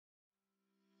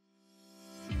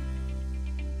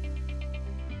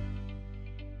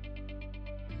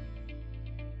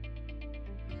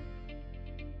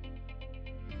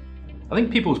I think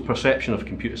people's perception of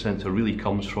Computacenter really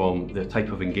comes from the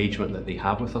type of engagement that they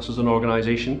have with us as an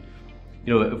organisation.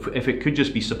 You know, if it could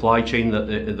just be supply chain that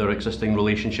their existing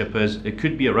relationship is, it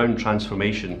could be around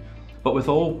transformation. But with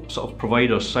all sort of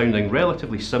providers sounding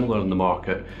relatively similar in the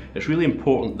market, it's really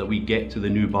important that we get to the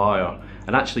new buyer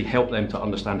and actually help them to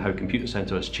understand how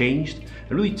Computacenter has changed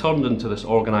and really turned into this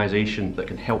organisation that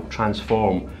can help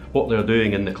transform what they're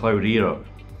doing in the cloud era.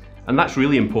 And that's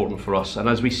really important for us. And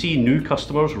as we see new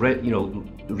customers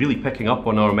really picking up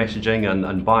on our messaging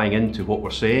and buying into what we're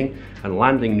saying and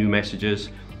landing new messages,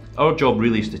 our job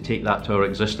really is to take that to our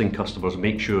existing customers and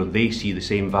make sure they see the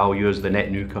same value as the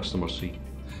net new customers see.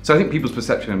 So I think people's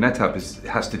perception of NetApp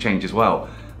has to change as well.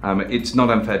 It's not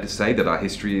unfair to say that our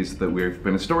history is that we've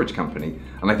been a storage company.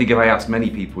 And I think if I ask many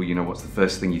people, you know, what's the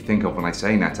first thing you think of when I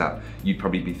say NetApp, you'd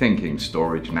probably be thinking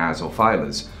storage, NAS or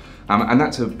filers. And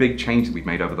that's a big change that we've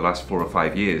made over the last 4 or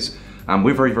 5 years.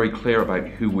 We're very, very clear about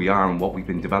who we are and what we've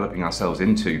been developing ourselves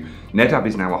into. NetApp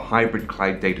is now a hybrid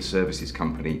cloud data services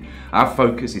company. Our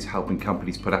focus is helping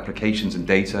companies put applications and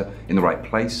data in the right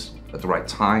place, at the right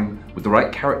time, with the right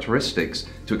characteristics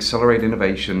to accelerate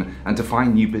innovation and to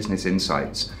find new business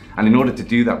insights. And in order to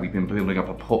do that, we've been building up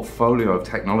a portfolio of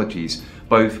technologies,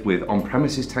 both with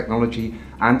on-premises technology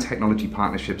and technology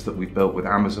partnerships that we've built with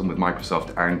Amazon, with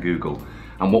Microsoft and Google.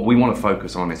 And what we want to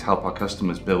focus on is help our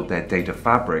customers build their data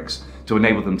fabrics to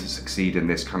enable them to succeed in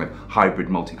this kind of hybrid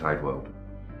multi-cloud world.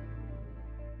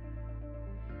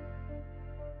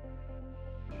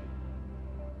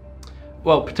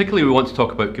 Well, particularly we want to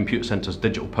talk about Computacenter's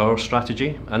digital power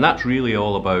strategy, and that's really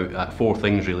all about 4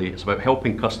 things really. It's about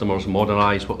helping customers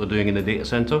modernise what they're doing in the data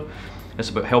centre, it's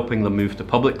about helping them move to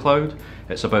public cloud,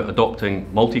 it's about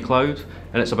adopting multi-cloud,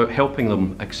 and it's about helping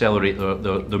them accelerate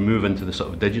their move into the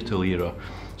sort of digital era.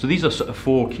 So these are sort of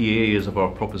 4 key areas of our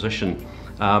proposition.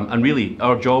 And really,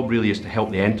 our job really is to help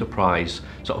the enterprise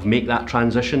sort of make that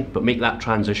transition, but make that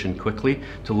transition quickly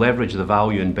to leverage the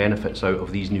value and benefits out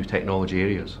of these new technology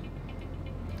areas.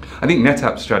 I think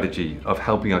NetApp's strategy of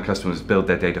helping our customers build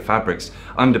their data fabrics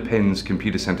underpins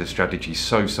Computacenter's strategy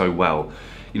so well.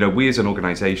 You know, we as an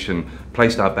organization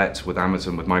placed our bets with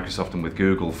Amazon, with Microsoft and with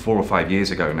Google 4 or 5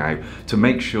 years ago now to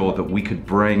make sure that we could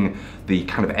bring the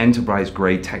kind of enterprise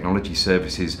grade technology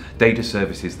services, data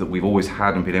services that we've always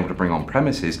had and been able to bring on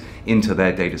premises into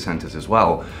their data centers as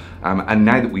well. And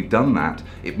now that we've done that,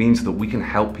 it means that we can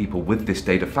help people with this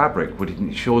data fabric, which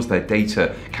ensures their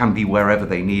data can be wherever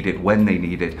they need it, when they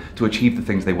need it, to achieve the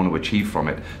things they want to achieve from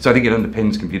it. So I think it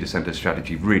underpins Computacenter's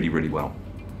strategy really, really well.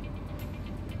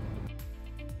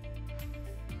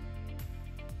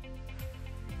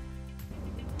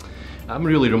 I'm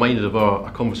really reminded of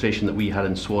a conversation that we had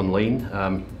in Swan Lane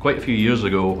quite a few years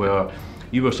ago, where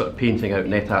you were sort of painting out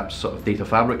NetApp's sort of data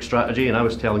fabric strategy, and I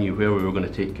was telling you where we were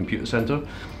going to take Computacenter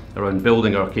around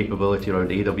building our capability around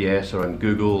AWS, around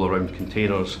Google, around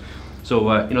containers.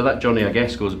 So you know, that journey I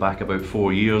guess goes back about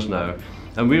 4 years now,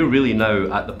 and we're really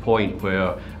now at the point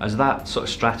where, as that sort of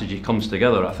strategy comes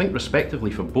together, I think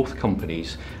respectively for both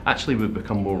companies, actually we've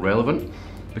become more relevant.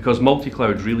 Because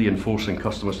multi-cloud is really enforcing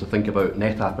customers to think about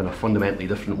NetApp in a fundamentally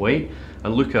different way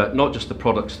and look at not just the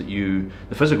products that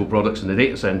the physical products in the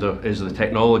data center, is the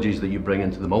technologies that you bring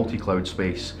into the multi-cloud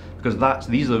space, because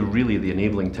these are really the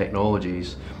enabling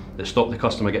technologies that stop the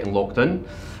customer getting locked in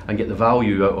and get the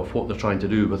value out of what they're trying to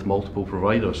do with multiple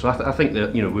providers. So I think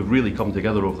that, you know, we've really come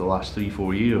together over the last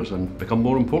 3-4 years and become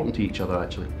more important to each other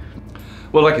actually.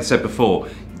 Well, like I said before,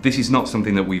 this is not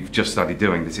something that we've just started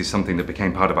doing. This is something that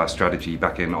became part of our strategy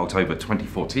back in October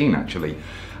 2014, actually.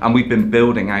 And we've been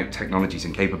building out technologies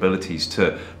and capabilities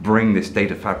to bring this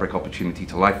data fabric opportunity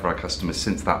to life for our customers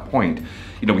since that point.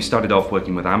 You know, we started off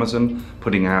working with Amazon,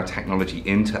 putting our technology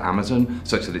into Amazon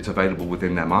such that it's available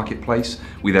within their marketplace.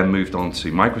 We then moved on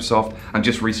to Microsoft, and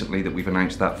just recently that we've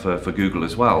announced that for Google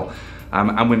as well.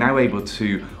 And we're now able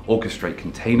to orchestrate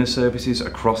container services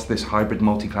across this hybrid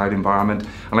multi-cloud environment.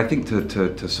 And I think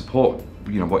to support,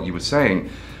 you know, what you were saying,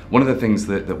 one of the things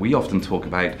that we often talk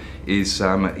about is,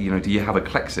 you know, do you have a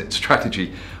Klexit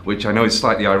strategy? Which I know is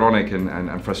slightly ironic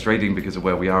and frustrating because of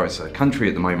where we are as a country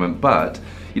at the moment. But,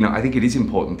 you know, I think it is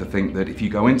important to think that if you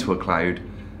go into a cloud,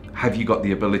 have you got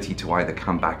the ability to either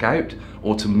come back out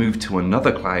or to move to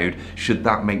another cloud, should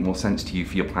that make more sense to you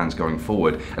for your plans going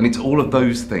forward? And it's all of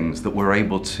those things that we're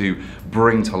able to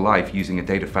bring to life using a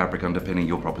data fabric underpinning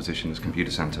your proposition as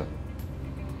Computacenter.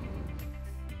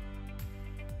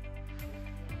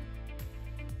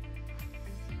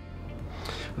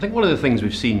 I think one of the things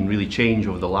we've seen really change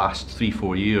over the last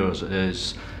 3-4 years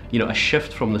is a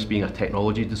shift from this being a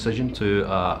technology decision to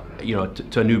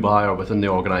to a new buyer within the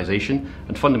organisation,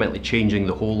 and fundamentally changing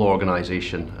the whole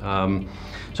organisation.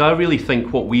 So I really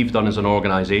think what we've done as an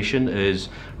organisation is,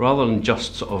 rather than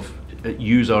just sort of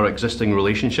use our existing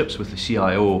relationships with the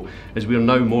CIO, is we're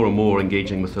now more and more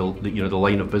engaging with the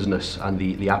line of business and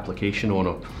the application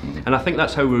owner. And I think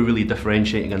that's how we're really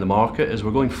differentiating in the market, is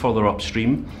we're going further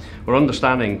upstream. We're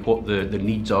understanding what the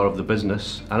needs are of the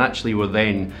business, and actually we're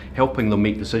then helping them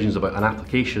make decisions about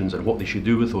applications and what they should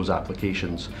do with those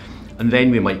applications. And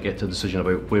then we might get to a decision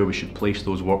about where we should place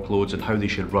those workloads and how they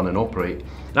should run and operate.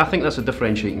 And I think that's a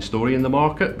differentiating story in the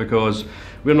market, because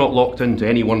we're not locked into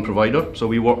any one provider. So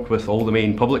we work with all the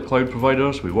main public cloud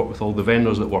providers, we work with all the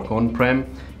vendors that work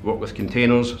on-prem, we work with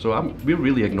containers, so we're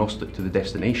really agnostic to the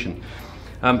destination.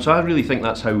 So I really think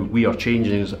that's how we are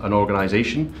changing as an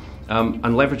organisation, and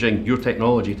leveraging your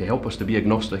technology to help us to be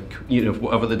agnostic,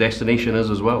 whatever the destination is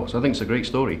as well. So I think it's a great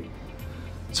story.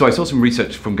 So I saw some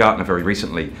research from Gartner very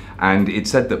recently, and it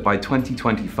said that by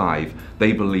 2025,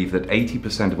 they believe that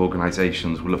 80% of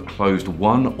organizations will have closed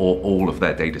one or all of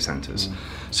their data centers.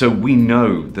 So we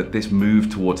know that this move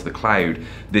towards the cloud,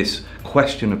 this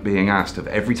question of being asked of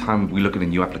every time we look at a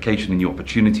new application, a new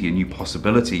opportunity, a new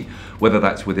possibility, whether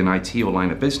that's within IT or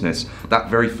line of business, that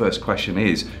very first question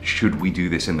is, should we do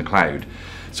this in the cloud?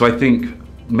 So I think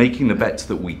making the bets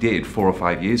that we did 4 or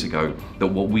 5 years ago, that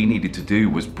what we needed to do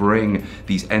was bring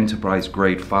these enterprise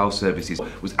grade file services,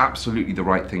 was absolutely the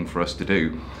right thing for us to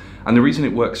do. And the reason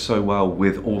it works so well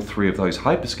with all 3 of those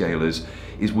hyperscalers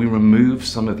is we remove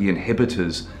some of the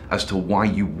inhibitors as to why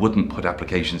you wouldn't put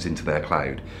applications into their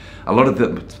cloud. A lot of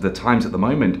the times at the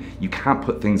moment, you can't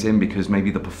put things in because maybe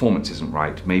the performance isn't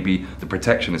right, maybe the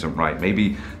protection isn't right,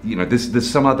 maybe there's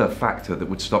some other factor that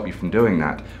would stop you from doing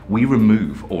that. We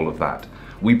remove all of that.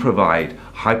 We provide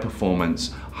high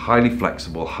performance, highly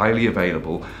flexible, highly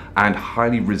available, and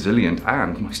highly resilient,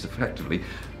 and most effectively,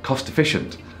 cost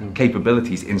efficient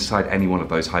capabilities inside any one of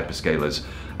those hyperscalers.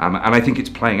 And I think it's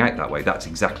playing out that way. That's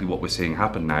exactly what we're seeing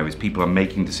happen now, is people are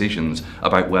making decisions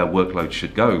about where workloads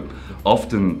should go.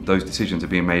 Often those decisions are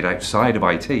being made outside of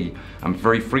IT, and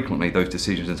very frequently those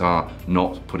decisions are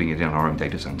not putting it in our own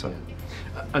data center.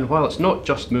 And while it's not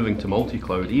just moving to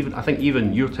multi-cloud, I think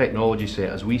even your technology set,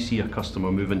 as we see a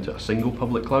customer move into a single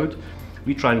public cloud,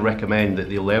 we try and recommend that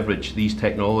they leverage these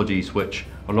technologies, which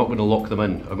are not going to lock them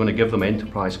in, are going to give them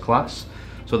enterprise class,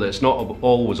 so that it's not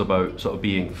always about sort of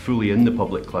being fully in the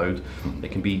public cloud.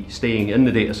 It can be staying in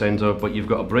the data center, but you've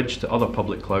got a bridge to other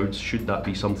public clouds, should that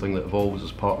be something that evolves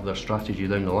as part of their strategy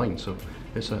down the line. So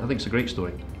I think it's a great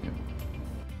story. Yeah.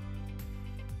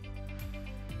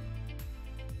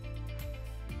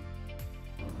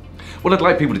 What I'd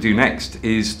like people to do next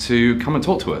is to come and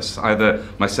talk to us, either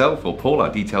myself or Paul,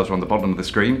 our details are on the bottom of the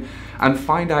screen, and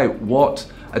find out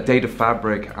what a data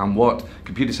fabric and what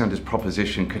Computacent's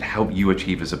proposition could help you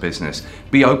achieve as a business.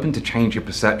 Be open to change your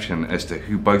perception as to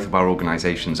who both of our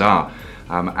organizations are,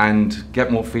 and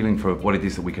get more feeling for what it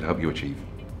is that we could help you achieve.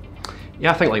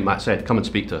 Yeah, I think like Matt said, come and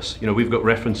speak to us. We've got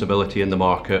referenceability in the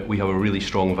market, we have a really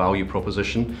strong value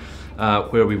proposition,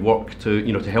 where we work to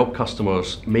help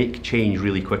customers make change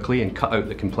really quickly and cut out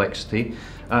the complexity.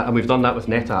 And we've done that with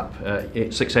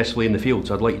NetApp successfully in the field,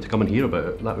 so I'd like you to come and hear about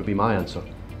it. That would be my answer.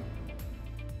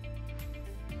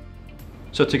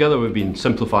 So together we've been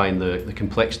simplifying the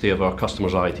complexity of our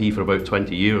customers' IT for about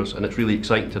 20 years, and it's really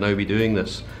exciting to now be doing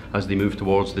this as they move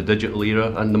towards the digital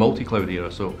era and the multi-cloud era.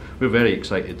 So we're very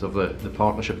excited of the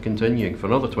partnership continuing for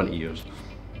another 20 years.